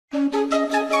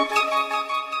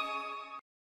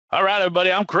All right,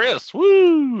 everybody, I'm Chris.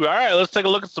 Woo! All right, let's take a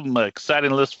look at some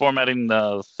exciting list formatting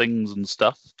things and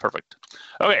stuff. Perfect.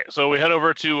 Okay, so we head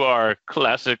over to our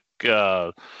classic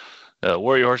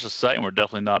Warrior Horses site, and we're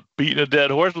definitely not beating a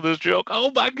dead horse with this joke.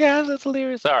 Oh my gosh, that's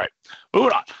hilarious. All right,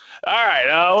 moving on. All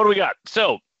right, what do we got?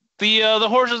 So the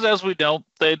horses, as we know,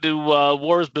 they do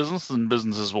war is business and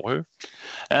business is war.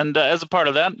 And as a part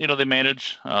of that, they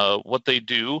manage what they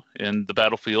do in the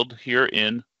battlefield here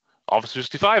in Office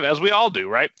 365, as we all do,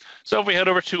 right? So if we head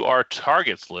over to our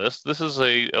targets list, this is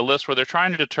a list where they're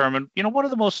trying to determine, what are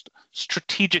the most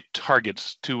strategic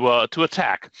targets to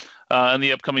attack in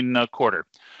the upcoming quarter.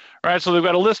 All right, so they've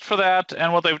got a list for that,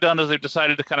 and what they've done is they've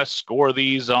decided to kind of score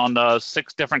these on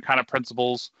 6 different kind of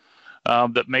principles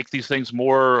that make these things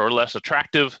more or less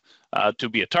attractive to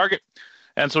be a target.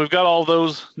 And so we've got all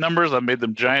those numbers. I made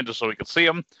them giant just so we can see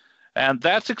them, and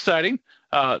that's exciting.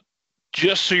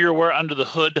 Just so you're aware, under the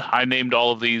hood, I named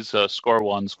all of these score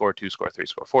 1, score 2, score 3,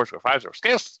 score 4, score 5, score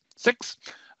 6,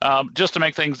 just to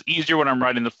make things easier when I'm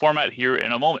writing the format here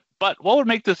in a moment. But what would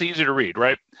make this easier to read,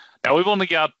 right? Now, we've only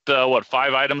got, 5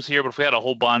 items here, but if we had a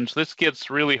whole bunch, this gets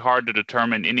really hard to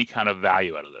determine any kind of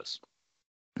value out of this,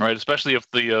 right? Especially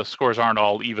if the scores aren't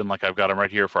all even like I've got them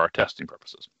right here for our testing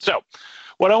purposes. So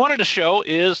what I wanted to show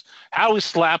is how we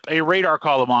slap a radar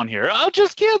column on here. Oh,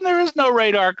 just kidding. There is no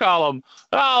radar column.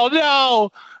 Oh, no.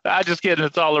 Just kidding.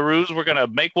 It's all a ruse. We're going to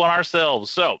make one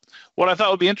ourselves. So what I thought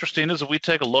would be interesting is if we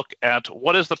take a look at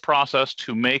what is the process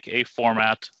to make a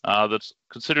format that's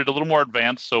considered a little more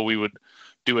advanced. So we would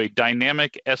do a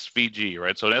dynamic SVG,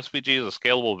 right? So an SVG is a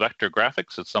scalable vector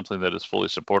graphics. It's something that is fully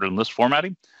supported in list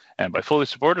formatting. And by fully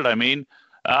supported, I mean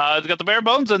it's got the bare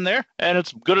bones in there, and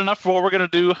it's good enough for what we're going to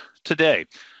do today.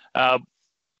 But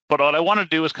what I want to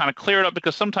do is kind of clear it up,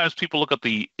 because sometimes people look at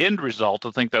the end result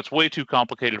and think that's way too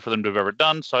complicated for them to have ever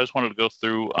done. So I just wanted to go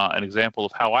through an example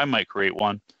of how I might create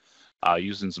one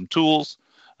using some tools,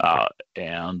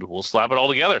 and we'll slap it all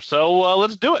together. So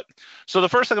let's do it. So the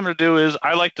first thing I'm going to do is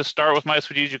I like to start with my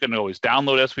SVGs. You can always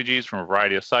download SVGs from a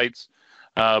variety of sites.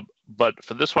 But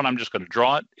for this one, I'm just going to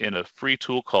draw it in a free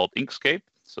tool called Inkscape.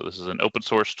 So this is an open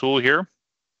source tool here.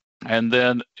 And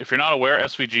then if you're not aware,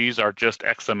 SVGs are just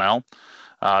XML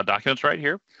documents right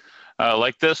here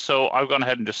like this. So I've gone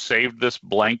ahead and just saved this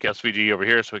blank SVG over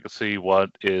here so we can see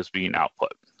what is being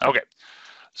output. Okay,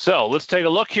 so let's take a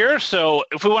look here. So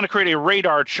if we want to create a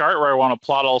radar chart where I want to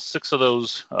plot all 6 of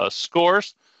those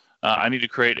scores, I need to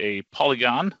create a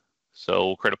polygon. So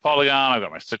we'll create a polygon. I've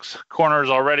got my 6 corners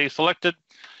already selected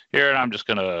here, and I'm just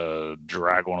going to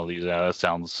drag one of these out. That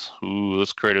sounds,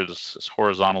 let's create it as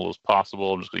horizontal as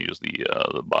possible. I'm just going to use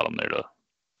the bottom there to,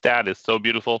 that is so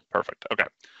beautiful. Perfect. Okay.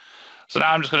 So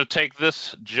now I'm just going to take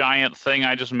this giant thing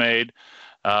I just made,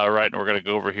 right, and we're going to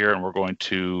go over here and we're going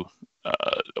to,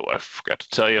 I forgot to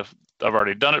tell you, I've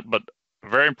already done it, but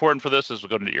very important for this is we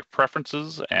go into your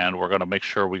preferences, and we're going to make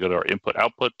sure we go to our input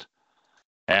output,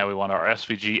 and we want our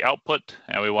SVG output,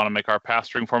 and we want to make our path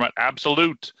string format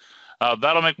absolute.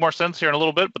 That'll make more sense here in a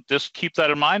little bit, but just keep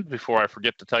that in mind before I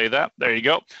forget to tell you that. There you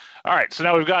go. All right, so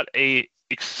now we've got a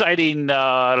exciting,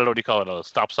 I don't know what you call it, a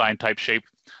stop sign type shape.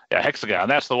 Yeah, hexagon,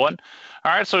 that's the one.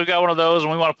 All right, so we've got one of those,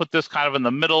 and we want to put this kind of in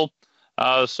the middle.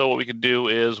 So what we can do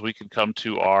is we can come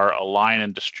to our align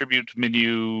and distribute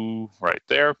menu right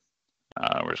there.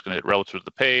 We're just going to hit relative to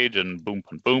the page, and boom,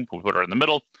 boom, boom. We'll put it right in the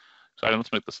middle. So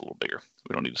let's make this a little bigger.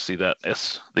 We don't need to see that.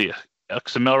 The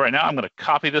XML right now. I'm going to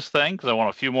copy this thing because I want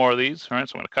a few more of these. All right,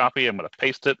 so I'm going to copy. I'm going to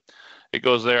paste it. It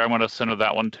goes there. I'm going to center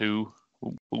that one to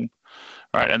boom, boom.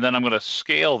 All right, and then I'm going to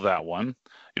scale that one.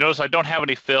 You notice I don't have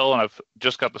any fill, and I've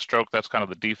just got the stroke. That's kind of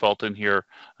the default in here.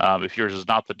 If yours is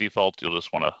not the default, you'll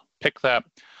just want to pick that.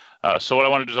 So what I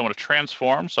want to do is I want to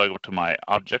transform. So I go to my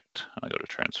object, and I go to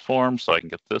transform so I can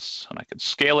get this, and I can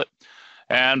scale it.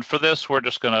 And for this, we're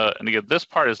just going to, and again, this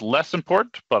part is less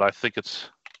important, but I think it's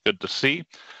good to see.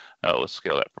 Let's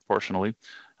scale that proportionally.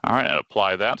 All right, and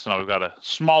apply that. So now we've got a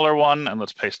smaller one, and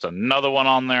let's paste another one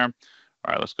on there.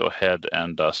 All right, let's go ahead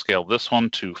and scale this one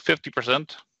to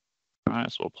 50%. All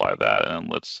right, so we'll apply that, and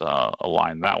let's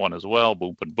align that one as well.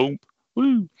 Boom, and boom.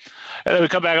 Woo. And then we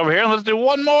come back over here, and let's do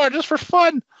one more just for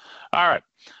fun. All right,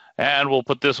 and we'll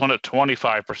put this one at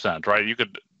 25%, right? You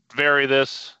could vary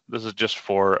this. This is just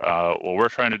for what we're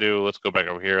trying to do. Let's go back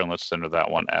over here, and let's center that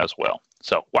one as well.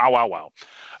 So, wow, wow, wow.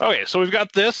 Okay, so we've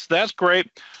got this. That's great.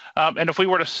 And if we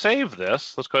were to save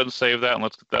this, let's go ahead and save that, and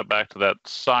let's get that back to that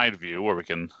side view where we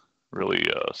can really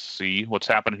see what's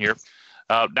happening here.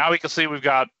 Now we can see we've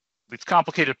got these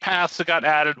complicated paths that got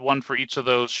added, one for each of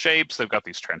those shapes. They've got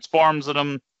these transforms in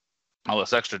them, all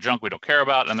this extra junk we don't care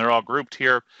about, and they're all grouped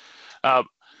here.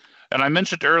 And I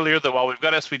mentioned earlier that while we've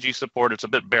got SVG support, it's a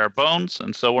bit bare bones.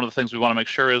 And so one of the things we want to make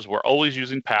sure is we're always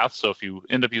using paths. So if you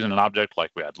end up using an object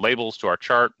like we had labels to our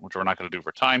chart, which we're not going to do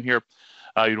for time here,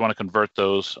 you'd want to convert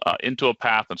those into a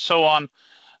path and so on.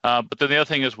 But then the other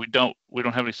thing is we don't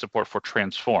have any support for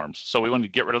transforms. So we want to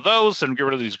get rid of those and get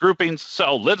rid of these groupings.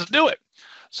 So let's do it.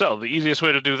 So the easiest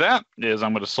way to do that is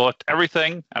I'm going to select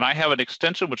everything. And I have an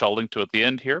extension, which I'll link to at the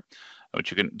end here, which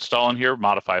you can install in here,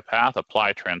 modify path,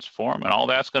 apply transform. And all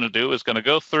that's going to do is going to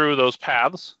go through those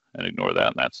paths and ignore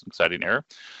that. That's an exciting error.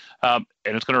 And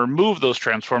it's going to remove those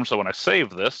transforms. So when I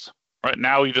save this, right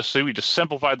now you just see we just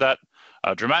simplified that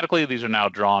dramatically. These are now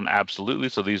drawn absolutely.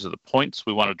 So these are the points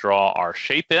we want to draw our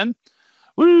shape in.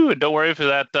 Woo, and don't worry if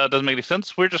that doesn't make any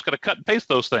sense. We're just going to cut and paste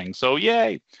those things. So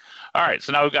yay. All right,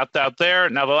 so now we've got that there.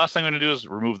 Now the last thing I'm going to do is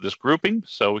remove this grouping.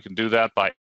 So we can do that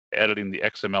by editing the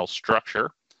XML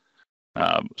structure.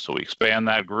 So we expand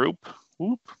that group.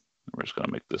 Whoop. We're just going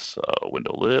to make this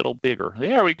window a little bigger.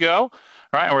 There we go. All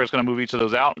right, and we're just going to move each of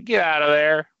those out. Get out of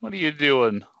there. What are you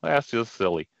doing? That's just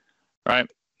silly. All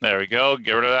right, there we go.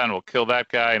 Get rid of that, and we'll kill that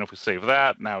guy. And if we save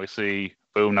that, now we see,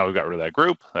 boom, now we've got rid of that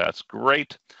group. That's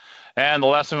great. And the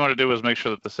last thing we want to do is make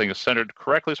sure that this thing is centered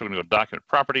correctly. So we're going to go to Document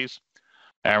Properties.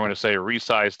 And we're going to say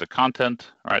resize the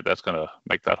content. All right, that's going to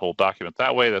make that whole document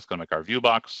that way. That's going to make our view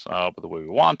box the way we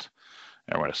want.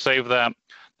 And we're going to save that.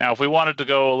 Now, if we wanted to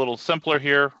go a little simpler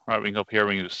here, right, we can go up here,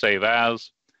 we can do Save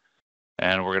As.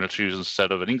 And we're going to choose,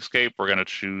 instead of an Inkscape, we're going to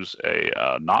choose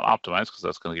a not optimized, because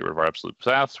that's going to get rid of our absolute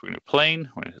paths. We're going to do plain.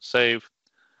 We're going to hit Save.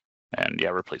 And yeah,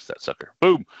 replace that sucker.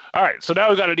 Boom. All right, so now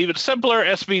we've got an even simpler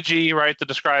SVG, right, that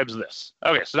describes this.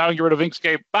 Okay, so now we can get rid of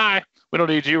Inkscape. Bye. We don't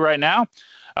need you right now.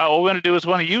 What we're going to do is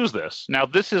we want to use this. Now,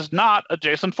 this is not a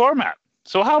JSON format.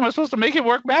 So how am I supposed to make it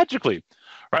work magically?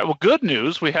 Right, well, good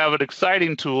news. We have an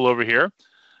exciting tool over here.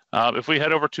 If we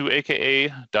head over to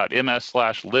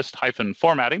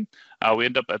aka.ms/list-formatting, we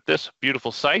end up at this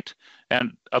beautiful site.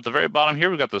 And at the very bottom here,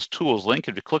 we've got this tools link.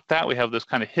 If you click that, we have this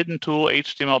kind of hidden tool,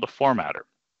 HTML to formatter.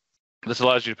 This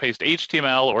allows you to paste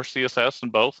HTML or CSS in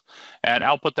both and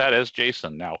output that as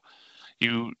JSON. Now,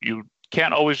 you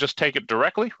can't always just take it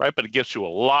directly, right? But it gets you a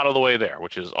lot of the way there,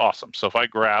 which is awesome. So if I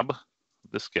grab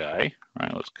this guy,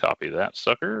 right, let's copy that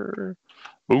sucker,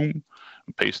 boom,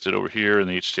 and paste it over here in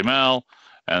the HTML,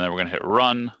 and then we're going to hit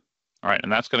run. All right,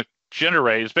 and that's going to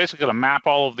generate, it's basically going to map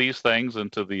all of these things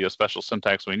into the special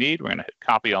syntax we need. We're going to hit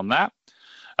copy on that.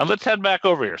 And let's head back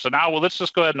over here. So now let's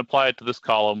just go ahead and apply it to this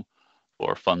column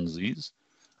for funsies.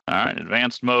 All right,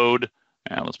 advanced mode,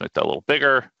 and let's make that a little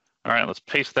bigger. All right, let's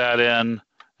paste that in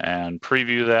and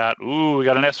preview that. Ooh, we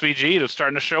got an SVG that's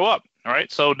starting to show up. All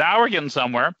right, so now we're getting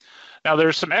somewhere. Now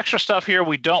there's some extra stuff here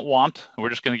we don't want. We're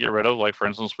just going to get rid of. Like for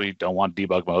instance, we don't want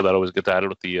debug mode. That always gets added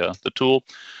with the tool.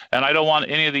 And I don't want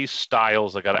any of these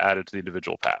styles that got added to the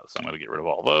individual paths. I'm going to get rid of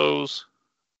all those.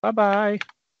 Bye-bye.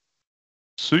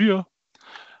 See ya.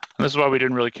 And this is why we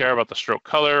didn't really care about the stroke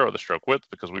color or the stroke width,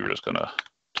 because we were just going to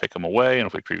take them away. And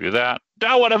if we preview that,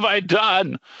 now what have I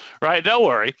done? Right, don't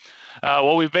worry.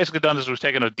 What we've basically done is we've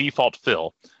taken a default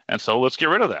fill. And so let's get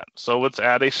rid of that. So let's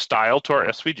add a style to our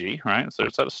SVG, right? So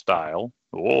let's add a style.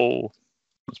 Whoa,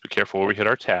 let's be careful where we hit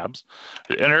our tabs.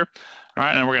 Hit enter, all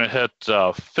right? And we're going to hit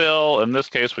fill. In this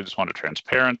case, we just want a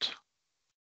transparent,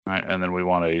 right? And then we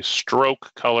want a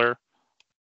stroke color,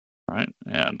 right?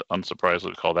 And unsurprisingly,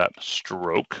 we call that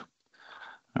stroke.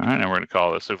 All right, and we're going to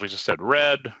call this, if we just said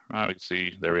red, right, we can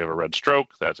see there we have a red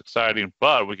stroke. That's exciting,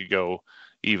 but we could go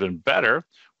even better,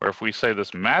 where if we say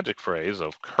this magic phrase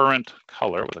of current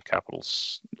color with a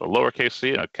lowercase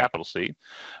c and a capital C,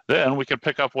 then we can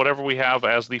pick up whatever we have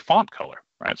as the font color,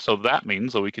 right? So that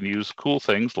means that we can use cool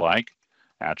things like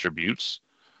attributes.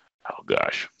 Oh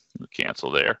gosh, cancel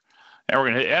there. And we're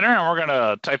going to hit enter, and we're going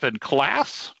to type in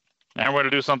class, and we're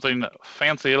going to do something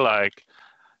fancy like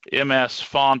MS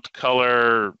font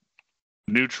color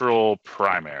neutral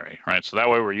primary, right? So that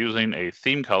way we're using a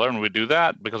theme color, and we do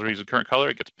that because we're using current color.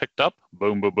 It gets picked up.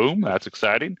 Boom, boom, boom. That's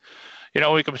exciting. You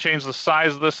know, we can change the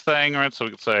size of this thing, right? So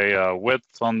we could say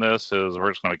width on this is,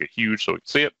 we're just going to make it huge so we can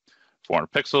see it,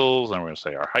 400 pixels. And we're going to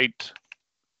say our height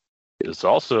is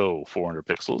also 400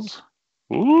 pixels.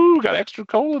 Ooh, got extra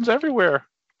colons everywhere.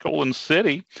 Colon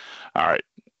city. All right.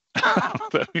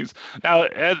 That means now,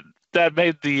 that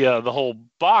made the whole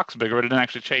box bigger, but it didn't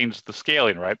actually change the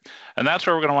scaling, right? And that's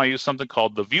where we're going to want to use something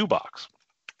called the viewBox.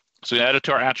 So we add it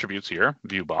to our attributes here,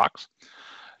 viewBox.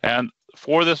 And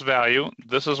for this value,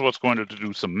 this is what's going to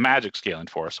do some magic scaling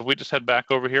for us. So if we just head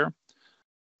back over here,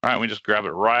 all right, we just grab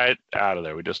it right out of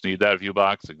there. We just need that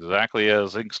viewBox exactly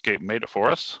as Inkscape made it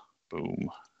for us. Boom. And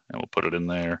we'll put it in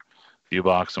there,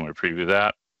 viewBox, and we preview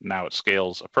that. now it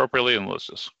scales appropriately. And let's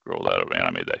just scroll that over. Man,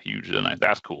 I made that huge, didn't I?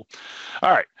 That's cool.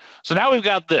 All right. So now we've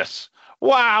got this.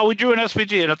 Wow, we drew an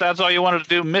SVG. And if that's all you wanted to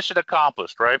do, mission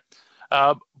accomplished, right?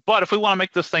 But if we want to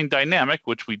make this thing dynamic,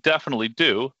 which we definitely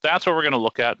do, that's what we're going to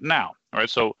look at now. All right.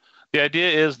 So the idea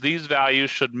is these values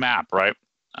should map right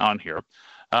on here.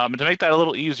 And to make that a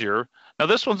little easier, now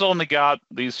this one's only got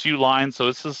these few lines, so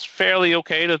this is fairly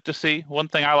okay to see. One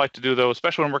thing I like to do, though,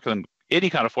 especially when working in any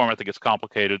kind of format that gets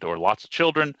complicated or lots of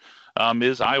children,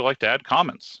 is I like to add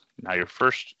comments. Now, you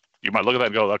might look at that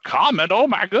and go, a comment? Oh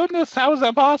my goodness, how is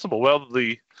that possible? Well,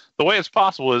 the way it's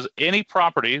possible is any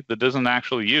property that isn't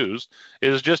actually used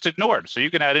is just ignored. So you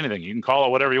can add anything. You can call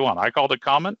it whatever you want. I called it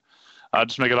comment.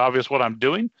 Just make it obvious what I'm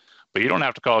doing, but you don't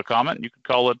have to call it comment. You can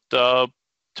call it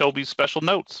Toby's special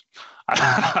notes.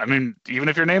 I mean, even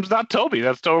if your name's not Toby,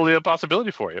 that's totally a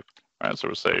possibility for you. All right, so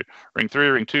we'll say ring 3,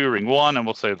 ring 2, ring 1, and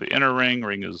we'll say the inner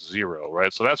ring is 0,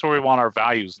 right? So that's where we want our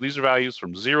values. These are values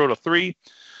from 0 to 3,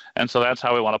 and so that's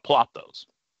how we want to plot those.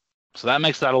 So that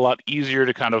makes that a lot easier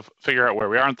to kind of figure out where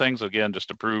we are in things. Again, just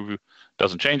to prove it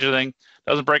doesn't change anything,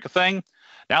 doesn't break a thing.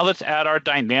 Now let's add our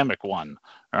dynamic one.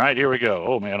 All right, here we go.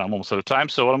 Oh man, I'm almost out of time.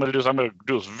 So what I'm going to do is I'm going to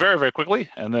do this very, very quickly,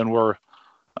 and then we're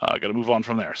going to move on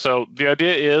from there. So the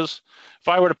idea is, if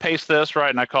I were to paste this,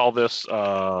 right, and I call this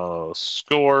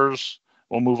scores,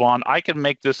 we'll move on. I can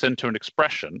make this into an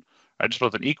expression. I just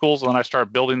with an equals, and then I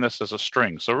start building this as a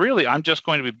string. So really, I'm just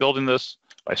going to be building this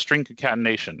by string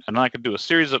concatenation. And then I can do a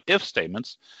series of if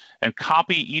statements and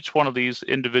copy each one of these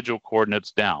individual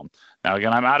coordinates down. Now,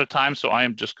 again, I'm out of time, so I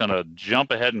am just going to jump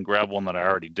ahead and grab one that I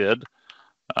already did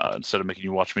instead of making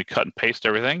you watch me cut and paste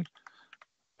everything.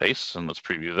 Paste, and let's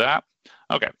preview that.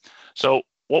 Okay, so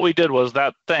what we did was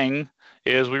that thing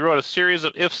is we wrote a series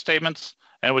of if statements,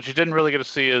 and what you didn't really get to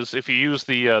see is if you use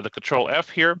the control F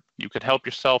here, you could help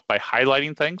yourself by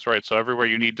highlighting things, right? So everywhere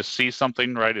you need to see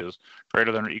something, right, is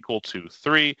greater than or equal to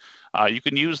 3. You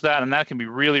can use that, and that can be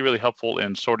really, really helpful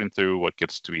in sorting through what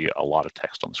gets to be a lot of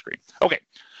text on the screen. Okay,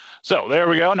 so there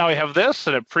we go. Now we have this,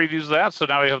 and it previews that. So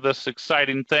now we have this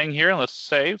exciting thing here, and let's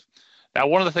save. Now,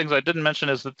 one of the things I didn't mention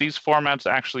is that these formats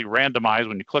actually randomize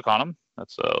when you click on them.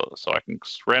 That's so I can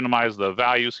randomize the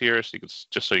values here, so you can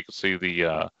just so you can see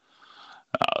the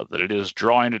that it is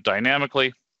drawing it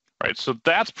dynamically, right? So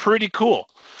that's pretty cool.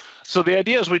 So the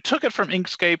idea is we took it from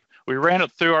Inkscape, we ran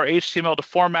it through our HTML to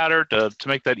formatter to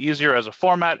make that easier as a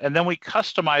format, and then we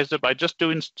customized it by just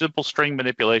doing simple string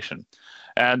manipulation.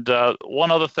 And one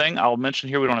other thing I'll mention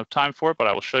here, we don't have time for it, but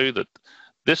I will show you that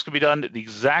this can be done the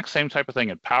exact same type of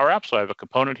thing in Power Apps. So I have a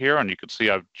component here, and you can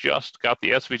see I've just got the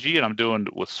SVG, and I'm doing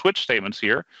with switch statements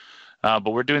here.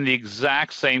 But we're doing the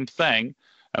exact same thing,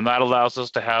 and that allows us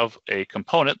to have a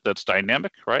component that's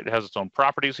dynamic, right? It has its own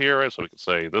properties here, right? So we can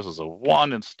say this is a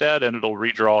 1 instead, and it'll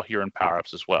redraw here in Power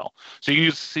Apps as well. So you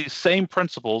see same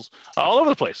principles all over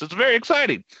the place. It's very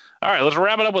exciting. All right, let's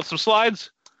wrap it up with some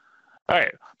slides. All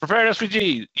right, prepare an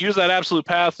SVG. Use that absolute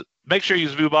path. Make sure you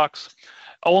use viewBox.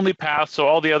 Only paths, so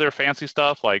all the other fancy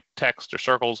stuff like text or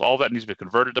circles, all that needs to be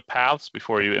converted to paths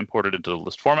before you import it into the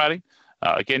list formatting.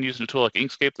 Again, using a tool like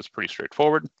Inkscape, that's pretty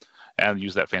straightforward, and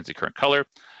use that fancy current color.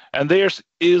 And there's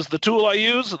the tool I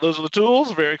use. Those are the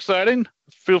tools, very exciting.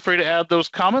 Feel free to add those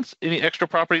comments. Any extra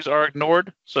properties are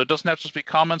ignored, so it doesn't have to just be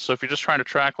comments. So if you're just trying to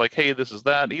track like, hey, this is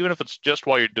that, even if it's just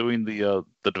while you're doing the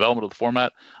development of the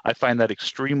format, I find that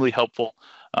extremely helpful.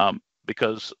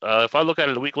 Because if I look at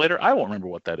it a week later, I won't remember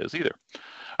what that is either.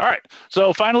 All right,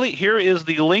 so finally, here is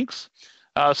the links.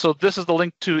 So this is the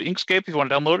link to Inkscape if you want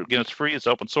to download it. Again, it's free, it's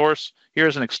open source.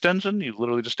 Here's an extension. You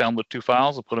literally just download 2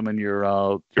 files and put them in your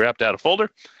app data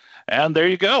folder. And there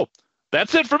you go.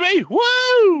 That's it for me.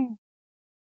 Woo!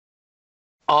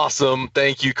 Awesome.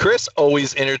 Thank you, Chris.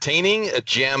 Always entertaining, a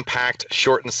jam-packed,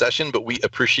 shortened session, but we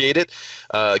appreciate it.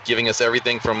 Giving us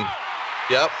everything from,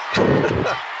 yep.